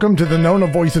Welcome to the Nona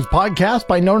Voices podcast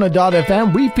by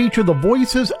Nona.fm. We feature the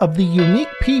voices of the unique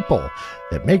people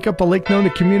that make up the Lake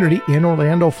Nona community in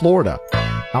Orlando, Florida.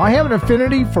 Now, I have an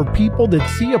affinity for people that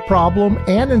see a problem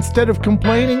and instead of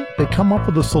complaining, they come up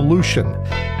with a solution.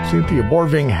 Cynthia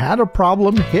Borgwing had a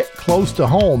problem hit close to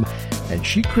home, and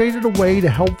she created a way to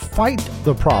help fight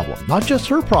the problem. Not just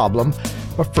her problem,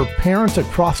 but for parents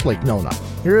across Lake Nona.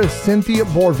 Here is Cynthia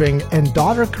Borgwing and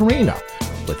daughter Karina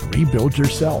with Rebuild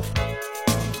Yourself.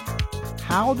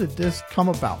 How did this come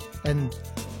about, and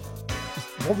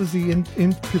what was the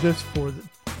impetus for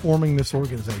forming this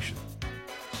organization?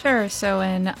 Sure. So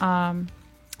in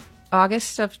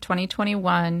August of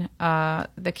 2021,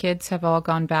 the kids have all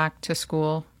gone back to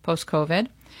school post-COVID,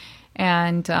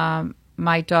 and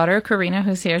my daughter Karina,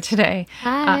 who's here today,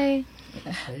 hi.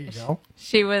 There you go.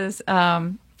 She was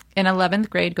in 11th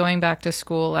grade going back to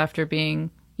school after being,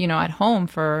 at home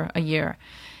for a year.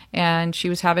 And she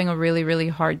was having a really, really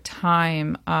hard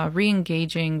time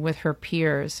re-engaging with her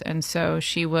peers. And so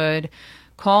she would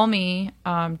call me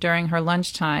during her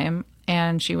lunchtime,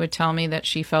 and she would tell me that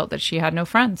she felt that she had no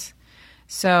friends.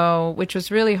 So, which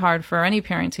was really hard for any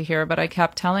parent to hear. But I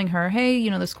kept telling her, hey,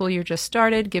 the school year just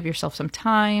started. Give yourself some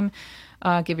time.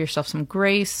 Give yourself some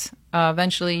grace.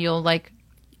 Eventually, you'll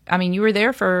you were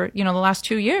there for, the last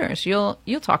 2 years. You'll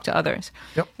talk to others.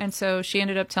 Yep. And so she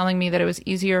ended up telling me that it was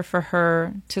easier for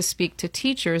her to speak to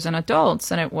teachers and adults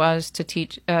than it was to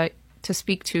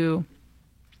speak to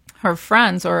her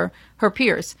friends or her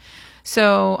peers.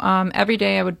 So every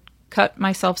day I would cut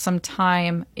myself some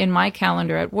time in my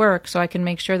calendar at work so I can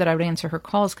make sure that I would answer her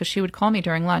calls, because she would call me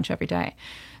during lunch every day.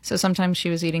 So sometimes she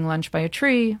was eating lunch by a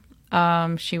tree.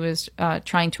 She was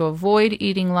trying to avoid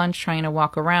eating lunch, trying to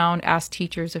walk around, ask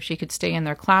teachers if she could stay in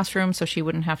their classroom so she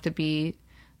wouldn't have to be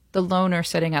the loner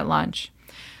sitting at lunch.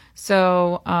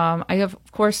 So I have,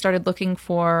 of course, started looking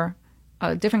for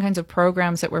different kinds of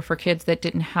programs that were for kids that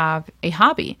didn't have a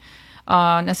hobby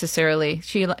necessarily.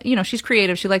 She's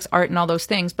creative. She likes art and all those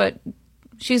things, but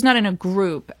she's not in a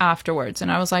group afterwards. And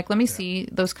I was like, let me see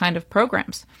those kind of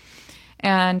programs.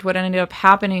 And what ended up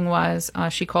happening was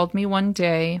she called me one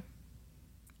day.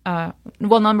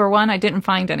 Number one, I didn't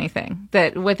find anything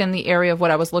that within the area of what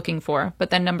I was looking for.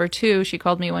 But then number two, she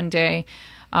called me one day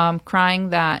crying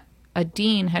that a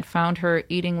dean had found her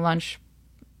eating lunch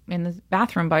in the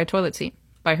bathroom by a toilet seat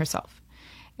by herself.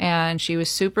 And she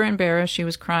was super embarrassed. She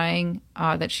was crying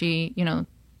that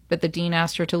that the dean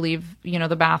asked her to leave,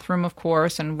 the bathroom, of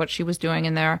course, and what she was doing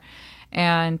in there.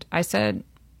 And I said,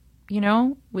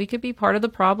 we could be part of the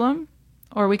problem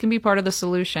or we can be part of the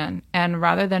solution. And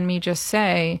rather than me just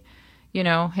say,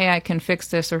 hey, I can fix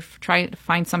this or try to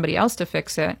find somebody else to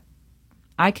fix it,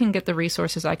 I can get the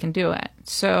resources, I can do it.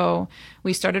 So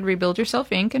we started Rebuild Yourself,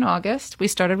 Inc. in August. We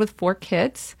started with 4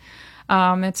 kids.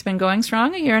 It's been going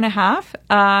strong a year and a half,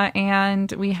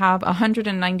 and we have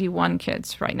 191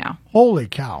 kids right now. Holy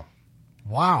cow.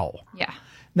 Wow. Yeah.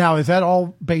 Now, is that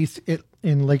all based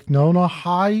in Lake Nona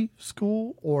High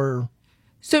School or?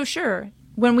 So sure.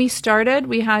 When we started,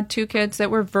 we had 2 kids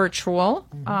that were virtual.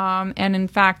 And in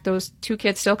fact, those 2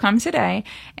 kids still come today.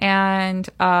 And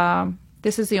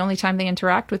this is the only time they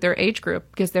interact with their age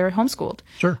group because they're homeschooled.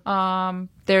 Sure.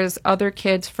 There's other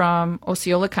kids from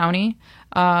Osceola County,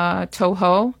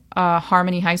 Toho,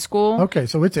 Harmony High School. Okay,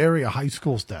 so it's area high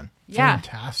schools then. Yeah.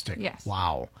 Fantastic. Yes.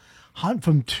 Wow.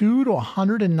 From 2 to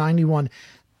 191.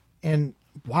 And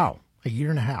wow, a year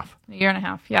and a half. A year and a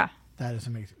half, yeah. That is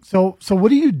amazing. So what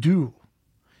do you do?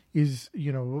 I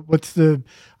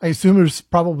assume there's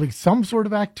probably some sort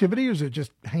of activity, or is it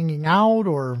just hanging out,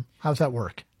 or how's that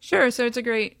work? Sure. So it's a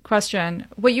great question.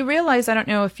 What you realize, I don't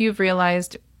know if you've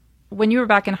realized, when you were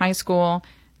back in high school,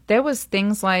 there was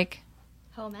things like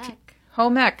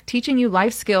home ec, teaching you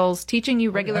life skills, teaching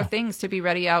you regular things to be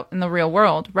ready out in the real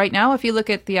world. Right now, if you look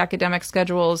at the academic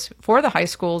schedules for the high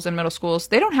schools and middle schools,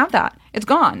 they don't have that. It's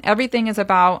gone. Everything is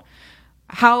about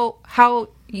how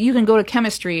you can go to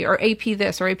chemistry or AP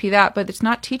this or AP that, but it's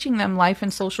not teaching them life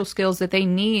and social skills that they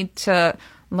need to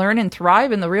learn and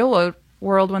thrive in the real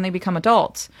world when they become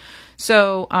adults.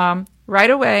 So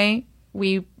right away,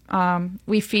 we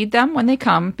feed them when they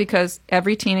come, because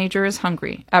every teenager is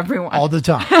hungry. Everyone. All the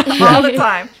time. All the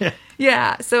time.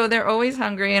 Yeah. So they're always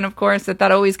hungry. And of course,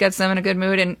 that always gets them in a good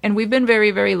mood. And we've been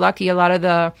very, very lucky. A lot of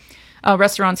the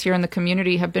restaurants here in the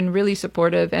community have been really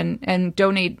supportive and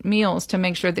donate meals to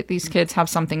make sure that these kids have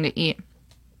something to eat.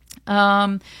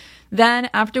 Then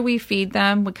after we feed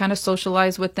them, we kind of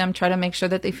socialize with them, try to make sure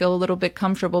that they feel a little bit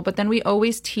comfortable. But then we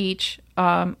always teach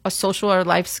a social or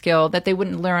life skill that they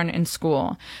wouldn't learn in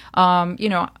school.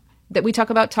 that we talk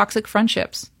about toxic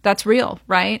friendships. That's real,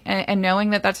 right? And knowing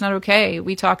that that's not okay.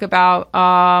 We talk about,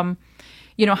 how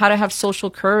to have social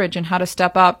courage and how to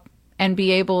step up and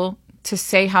be able to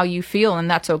say how you feel, and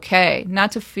that's okay.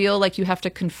 Not to feel like you have to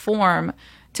conform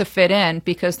to fit in,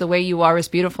 because the way you are is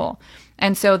beautiful.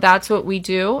 And so that's what we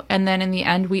do. And then in the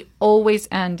end, we always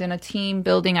end in a team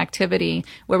building activity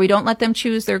where we don't let them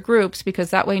choose their groups,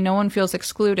 because that way no one feels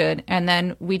excluded. And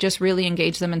then we just really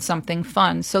engage them in something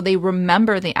fun so they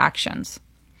remember the actions.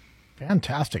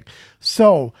 Fantastic.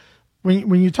 So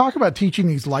when you talk about teaching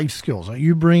these life skills, are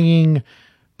you bringing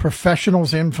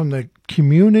professionals in from the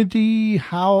community?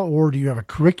 Or do you have a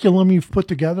curriculum you've put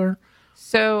together?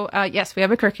 So, yes, we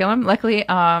have a curriculum. Luckily,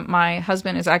 my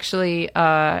husband is actually,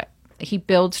 he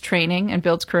builds training and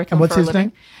builds curriculum. And what's his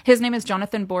name? His name is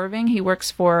Cynthia Borgwing. He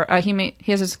works for, he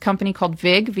has his company called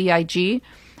VIG, V-I-G,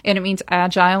 and it means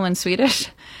agile in Swedish.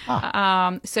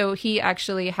 So he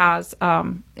actually has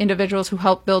individuals who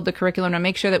help build the curriculum and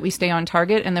make sure that we stay on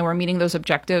target and that we're meeting those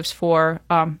objectives for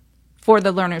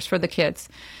the learners, for the kids.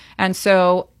 And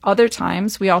so other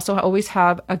times we also always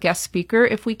have a guest speaker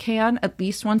if we can, at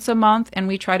least once a month, and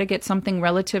we try to get something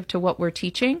relative to what we're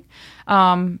teaching.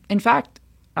 In fact,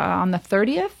 on the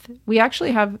 30th, we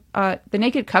actually have the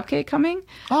Naked Cupcake coming,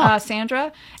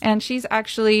 Sandra, and she's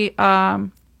actually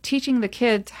teaching the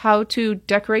kids how to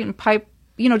decorate and pipe,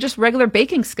 just regular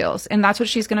baking skills. And that's what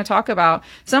she's going to talk about.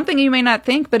 Something you may not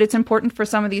think, but it's important for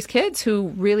some of these kids who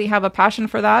really have a passion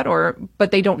for that,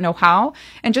 but they don't know how.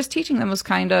 And just teaching them was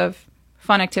kind of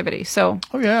fun activity. So.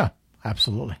 Oh, yeah,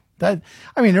 absolutely. There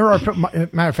are,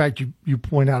 matter of fact, you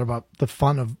point out about the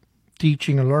fun of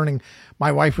teaching and learning.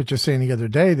 My wife was just saying the other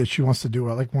day that she wants to do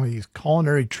one of these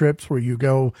culinary trips where you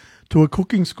go to a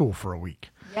cooking school for a week.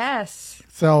 Yes.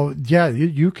 So, yeah,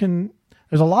 you can,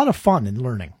 there's a lot of fun in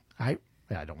learning.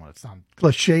 I don't want to sound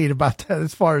cliched about that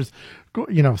as far as,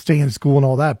 staying in school and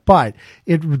all that, but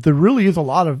there really is a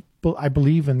lot of, I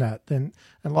believe in that, and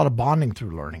a lot of bonding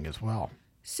through learning as well.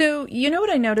 So, what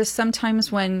I notice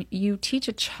sometimes when you teach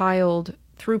a child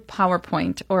through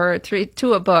PowerPoint or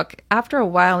to a book, after a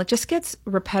while, it just gets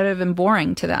repetitive and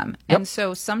boring to them. Yep. And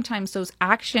so sometimes those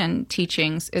action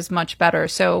teachings is much better.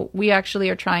 So we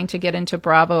actually are trying to get into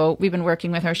Bravo. We've been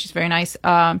working with her. She's very nice.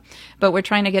 But we're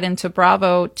trying to get into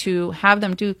Bravo to have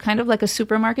them do kind of like a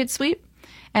supermarket sweep.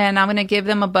 And I'm going to give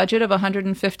them a budget of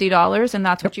 $150, and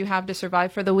that's what you have to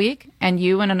survive for the week. And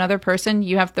you and another person,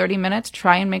 you have 30 minutes,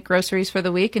 try and make groceries for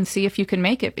the week and see if you can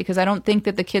make it. Because I don't think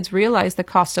that the kids realize the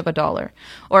cost of $1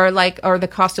 or the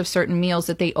cost of certain meals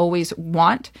that they always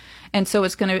want. And so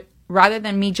it's going to, rather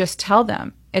than me just tell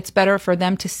them, it's better for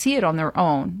them to see it on their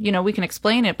own. We can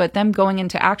explain it, but them going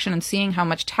into action and seeing how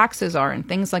much taxes are and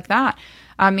things like that.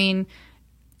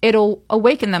 It'll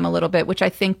awaken them a little bit, which I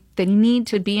think they need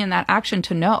to be in that action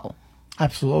to know.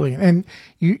 Absolutely. And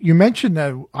you mentioned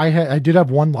that I did have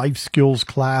one life skills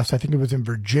class. I think it was in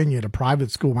Virginia at a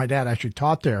private school. My dad actually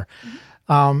taught there.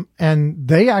 Mm-hmm. And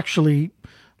they actually,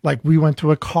 we went to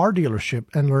a car dealership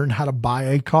and learned how to buy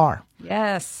a car.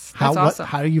 Yes. That's awesome.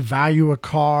 How do you value a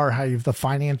car? How the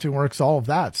financing works, all of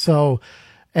that. So,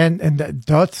 and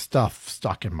that stuff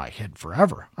stuck in my head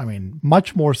forever.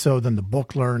 Much more so than the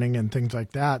book learning and things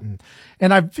like that.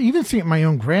 And I've even seen my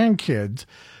own grandkids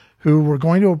who were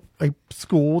going to a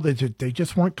school that they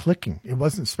just weren't clicking. It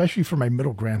wasn't, especially for my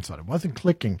middle grandson, it wasn't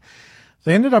clicking.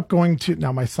 They ended up going to,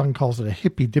 now my son calls it a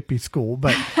hippy dippy school,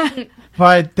 but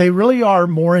but they really are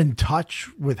more in touch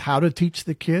with how to teach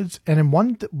the kids. And in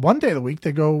one day of the week,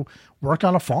 they go work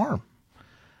on a farm.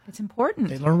 It's important.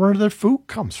 They learn where their food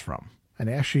comes from. And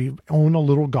they actually own a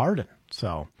little garden.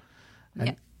 So,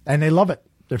 and they love it.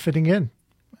 They're fitting in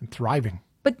and thriving.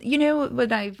 But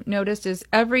what I've noticed is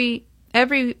every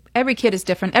kid is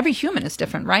different. Every human is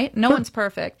different, right? No one's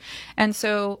perfect. And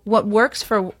so what works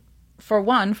for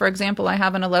one, for example, I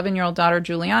have an 11-year-old daughter,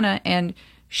 Juliana, and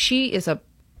she is a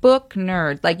book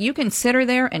nerd. You can sit her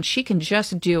there and she can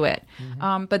just do it.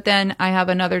 Mm-hmm. But then I have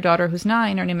another daughter who's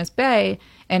 9. Her name is Bay,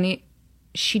 and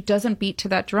she doesn't beat to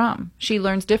that drum. She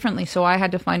learns differently. So I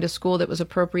had to find a school that was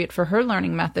appropriate for her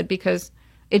learning method because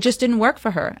it just didn't work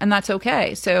for her. And that's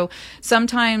okay. So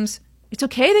sometimes it's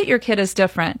okay that your kid is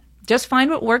different. Just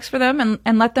find what works for them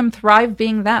and let them thrive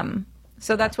being them.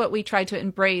 So that's what we try to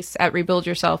embrace at Rebuild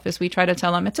Yourself is we try to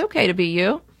tell them it's okay to be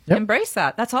you. Yep. Embrace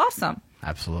that. That's awesome.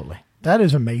 Absolutely. That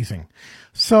is amazing.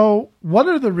 So what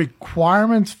are the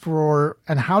requirements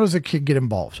and how does a kid get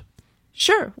involved?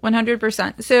 Sure,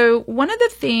 100%. So one of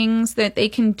the things that they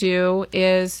can do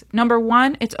is, number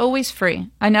one, it's always free.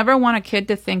 I never want a kid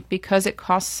to think because it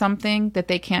costs something that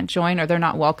they can't join or they're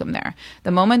not welcome there.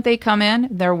 The moment they come in,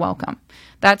 they're welcome.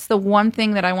 That's the one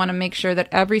thing that I want to make sure that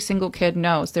every single kid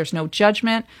knows. There's no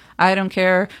judgment. I don't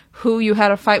care who you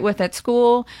had a fight with at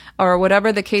school or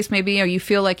whatever the case may be, or you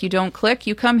feel like you don't click.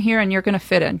 You come here and you're going to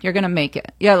fit in. You're going to make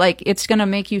it. Yeah, like it's going to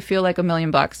make you feel like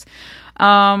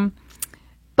 $1,000,000.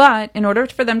 But in order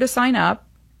for them to sign up,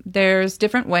 there's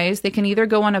different ways. They can either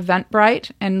go on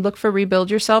Eventbrite and look for Rebuild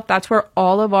Yourself. That's where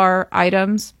all of our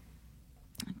items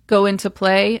go into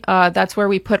play. That's where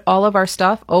we put all of our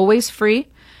stuff, always free.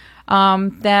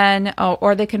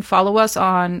 Or they can follow us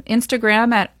on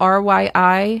Instagram at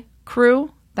RYI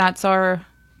Crew. That's our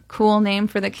cool name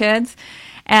for the kids.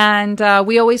 And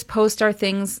we always post our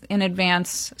things in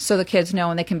advance so the kids know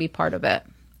and they can be part of it.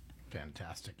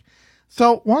 Fantastic.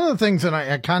 So one of the things that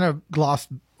I kind of glossed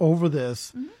over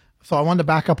this, so I wanted to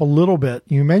back up a little bit.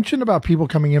 You mentioned about people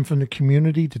coming in from the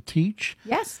community to teach.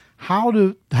 Yes. How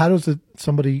does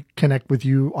somebody connect with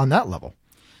you on that level?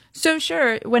 So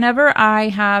sure. Whenever I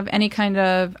have any kind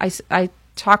of, I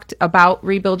talked about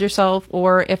Rebuild Yourself,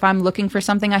 or if I'm looking for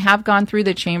something, I have gone through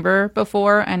the chamber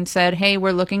before and said, hey,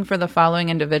 we're looking for the following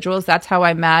individuals. That's how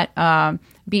I met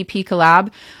BP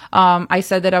Collab. I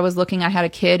said that I had a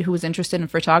kid who was interested in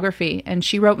photography, and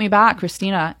she wrote me back,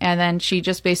 Christina, and then she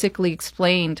just basically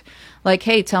explained, like,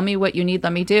 hey, tell me what you need,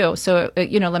 let me do. So,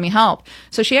 let me help.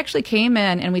 So she actually came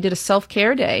in and we did a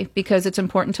self-care day because it's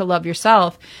important to love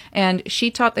yourself. And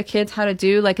she taught the kids how to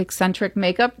do like eccentric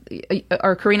makeup,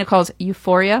 or Karina calls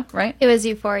euphoria, right? It was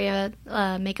Euphoria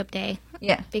makeup day.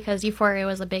 Yeah. Because Euphoria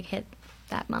was a big hit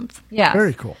that month. Yeah.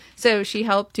 Very cool. So she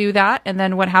helped do that. And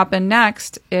then what happened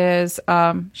next is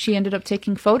she ended up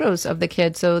taking photos of the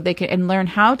kids so they could and learn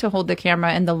how to hold the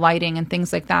camera and the lighting and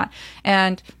things like that.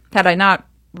 And had I not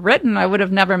written, I would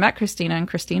have never met Christina, and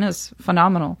Christina's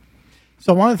phenomenal.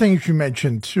 So one of the things you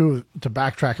mentioned too, to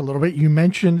backtrack a little bit, you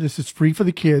mentioned this is free for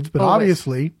the kids, but Always.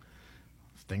 Obviously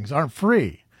things aren't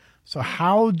free. So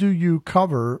how do you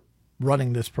cover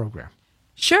running this program?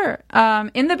 Sure.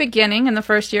 In the beginning, in the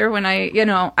first year when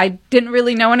I didn't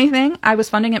really know anything, I was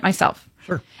funding it myself.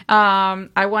 Sure. And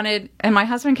my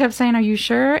husband kept saying, are you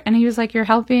sure? And he was like, you're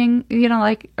helping,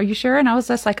 are you sure? And I was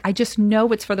just like, I just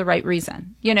know it's for the right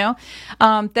reason,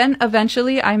 Then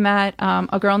eventually I met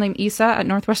a girl named Isa at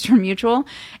Northwestern Mutual,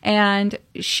 and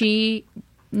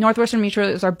Northwestern Mutual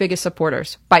is our biggest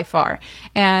supporters by far.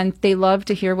 And they loved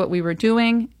to hear what we were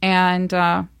doing. And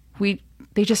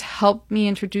they just helped me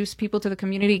introduce people to the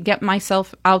community, get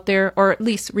myself out there, or at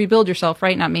least rebuild yourself,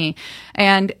 right? Not me.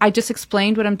 And I just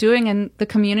explained what I'm doing, and the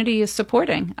community is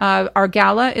supporting. Our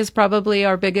gala is probably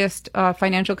our biggest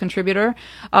financial contributor.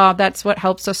 That's what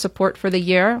helps us support for the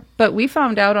year. But we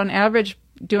found out on average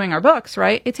doing our books,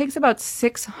 right? It takes about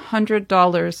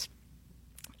 $600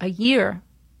 a year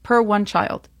per one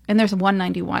child, and there's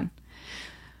 191.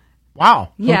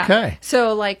 Wow. Yeah. Okay.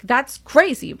 So that's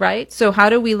crazy, right? So how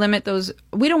do we limit those?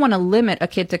 We don't want to limit a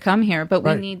kid to come here, but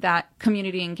we need that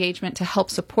community engagement to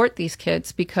help support these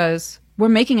kids because we're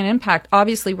making an impact.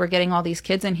 Obviously, we're getting all these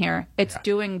kids in here. It's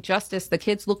doing justice. The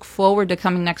kids look forward to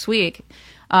coming next week.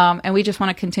 And we just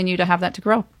want to continue to have that to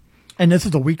grow. And this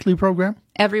is a weekly program?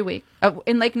 Every week.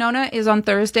 In Lake Nona is on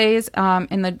Thursdays.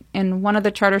 In one of the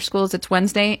charter schools, it's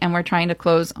Wednesday, and we're trying to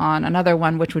close on another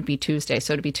one, which would be Tuesday.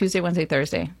 So it'd be Tuesday, Wednesday,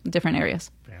 Thursday, different areas.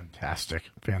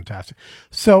 Fantastic.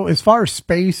 So as far as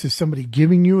space, is somebody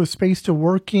giving you a space to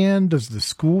work in? Does the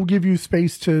school give you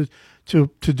space to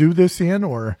do this in,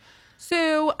 or?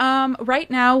 So right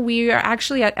now we are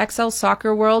actually at XL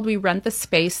Soccer World. We rent the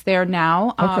space there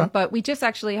now, but we just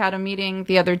actually had a meeting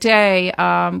the other day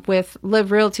with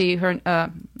Live Realty.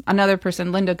 Another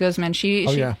person, Linda Guzman. She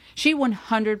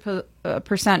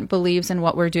 100% believes in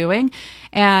what we're doing,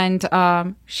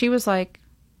 and she was like,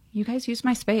 "You guys use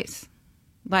my space.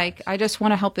 I just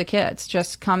want to help the kids.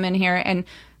 Just come in here," and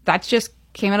that just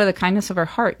came out of the kindness of her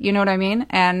heart. You know what I mean?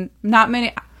 And not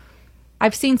many.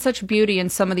 I've seen such beauty in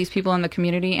some of these people in the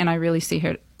community, and I really see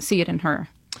it in her.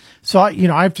 So, I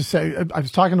have to say, I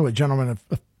was talking to a gentleman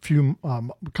a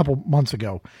couple months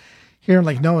ago here in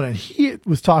Lake Nona, and he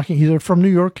was talking, he's from New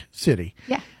York City,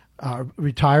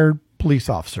 retired police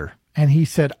officer. And he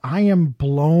said, I am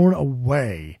blown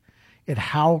away at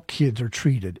how kids are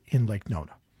treated in Lake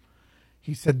Nona.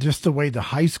 He said just the way the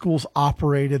high schools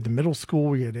operated, the middle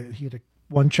school, he had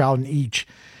one child in each.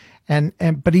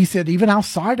 But he said, even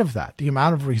outside of that, the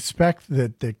amount of respect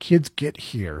that the kids get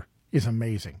here is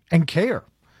amazing, and care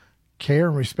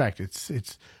and respect. It's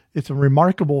a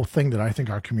remarkable thing that I think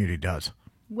our community does.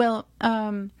 Well,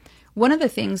 one of the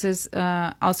things is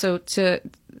also to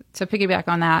piggyback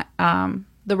on that,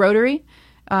 the Rotary.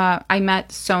 I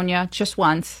met Sonia just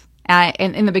once.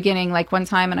 In the beginning, like one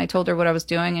time, and I told her what I was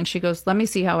doing, and she goes, "Let me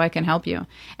see how I can help you."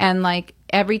 And like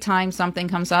every time something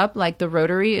comes up, like the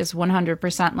Rotary is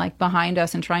 100% like behind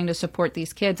us and trying to support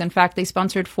these kids. In fact, they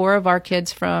sponsored 4 of our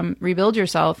kids from Rebuild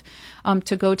Yourself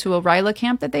to go to a RILA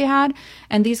camp that they had,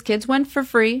 and these kids went for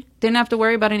free, didn't have to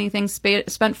worry about anything.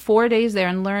 Spent 4 days there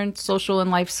and learned social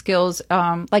and life skills,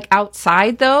 like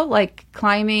outside though, like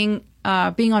climbing.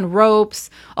 Being on ropes,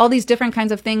 all these different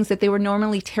kinds of things that they were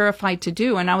normally terrified to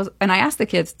do. And I asked the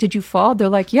kids, "Did you fall?" They're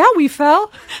like, "Yeah, we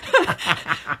fell."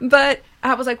 But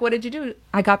I was like, "What did you do?"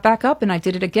 I got back up and I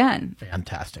did it again.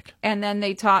 Fantastic. And then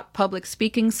they taught public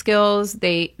speaking skills.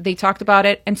 They talked about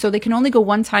it. And so they can only go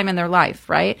one time in their life,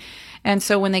 right? And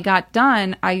so when they got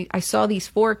done, I saw these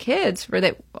 4 kids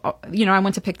I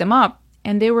went to pick them up.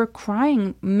 And they were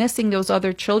crying, missing those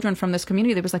other children from this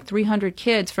community. There was like 300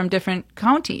 kids from different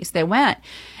counties that went.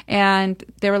 And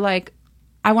they were like,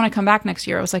 "I want to come back next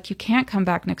year." I was like, "You can't come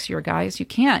back next year, guys. You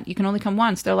can't. You can only come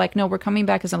once." They're like, "No, we're coming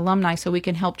back as alumni so we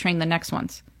can help train the next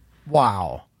ones."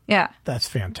 Wow. Yeah. That's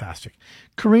fantastic.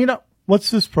 Karina,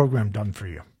 what's this program done for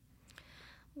you?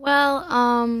 Well,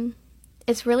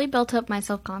 it's really built up my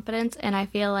self-confidence, and I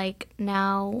feel like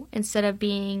now, instead of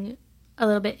being a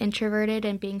little bit introverted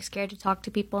and being scared to talk to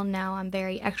people, now I'm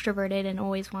very extroverted and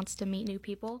always wants to meet new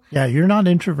people. Yeah, you're not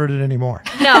introverted anymore.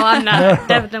 No, I'm not.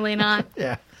 Definitely not.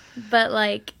 Yeah. But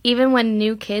like, even when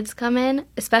new kids come in,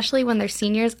 especially when they're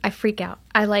seniors, I freak out.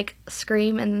 I like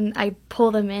scream and I pull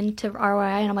them into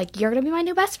ROI and I'm like, "You're going to be my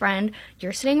new best friend.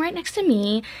 You're sitting right next to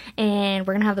me and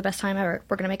we're going to have the best time ever.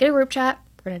 We're going to make it a group chat.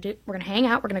 We're gonna hang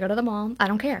out. We're gonna go to the mall. I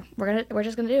don't care. We're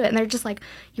just gonna do it." And they're just like,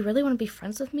 "You really want to be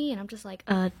friends with me?" And I'm just like,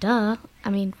 duh. I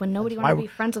mean, when nobody wants to be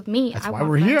friends with me, that's I why want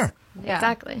we're friends. here. Yeah.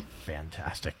 Exactly.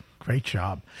 Fantastic. Great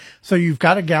job. So you've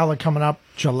got a gala coming up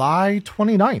July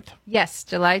 29th. Yes,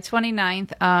 July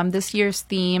 29th. This year's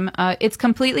theme, it's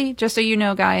completely, just so you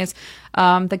know, guys,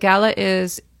 the gala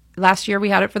is, last year we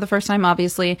had it for the first time,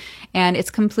 obviously, and it's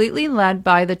completely led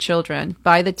by the children,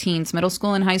 by the teens, middle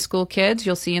school and high school kids.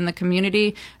 You'll see in the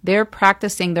community, they're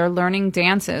practicing, they're learning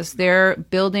dances, they're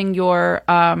building your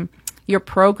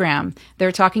program.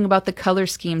 They're talking about the color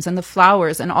schemes and the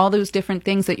flowers and all those different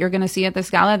things that you're going to see at this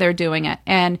gala. They're doing it.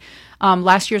 And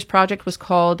last year's project was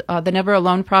called the Never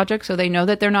Alone Project, so they know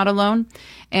that they're not alone.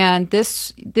 And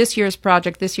this year's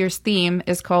project, this year's theme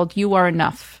is called You Are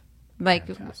Enough. Like,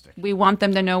 fantastic. We want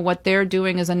them to know what they're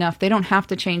doing is enough. They don't have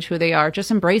to change who they are.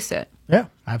 Just embrace it. Yeah,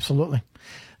 absolutely.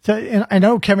 So, and I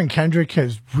know Kevin Kendrick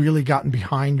has really gotten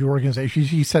behind your organization.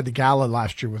 He said the gala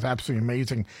last year was absolutely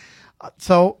amazing.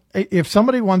 So if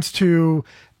somebody wants to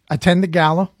attend the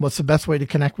gala, what's the best way to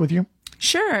connect with you?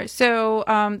 Sure. So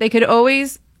they could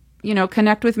always,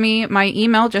 connect with me. My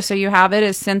email, just so you have it,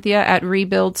 is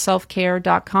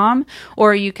cynthia@rebuildselfcare.com.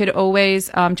 Or you could always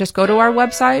just go to our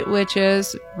website, which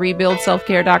is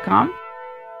rebuildselfcare.com.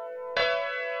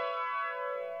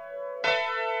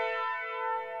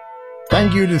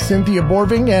 Thank you to Cynthia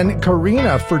Borgwing and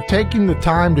Karina for taking the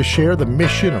time to share the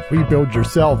mission of Rebuild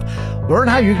Yourself. Learn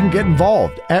how you can get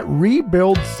involved at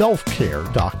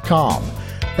rebuildselfcare.com.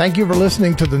 Thank you for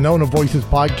listening to the Nona Voices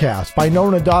podcast by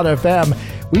Nona.fm.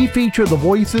 We feature the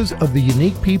voices of the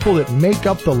unique people that make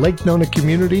up the Lake Nona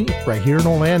community right here in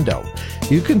Orlando.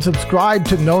 You can subscribe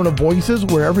to Nona Voices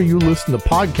wherever you listen to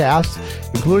podcasts,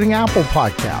 including Apple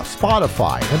Podcasts,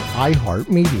 Spotify, and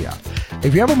iHeartMedia.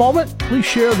 If you have a moment, please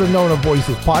share the Nona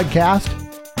Voices podcast.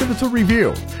 Give us a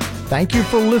review. Thank you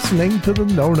for listening to the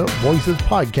Nona Voices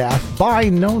podcast by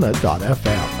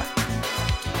Nona.fm.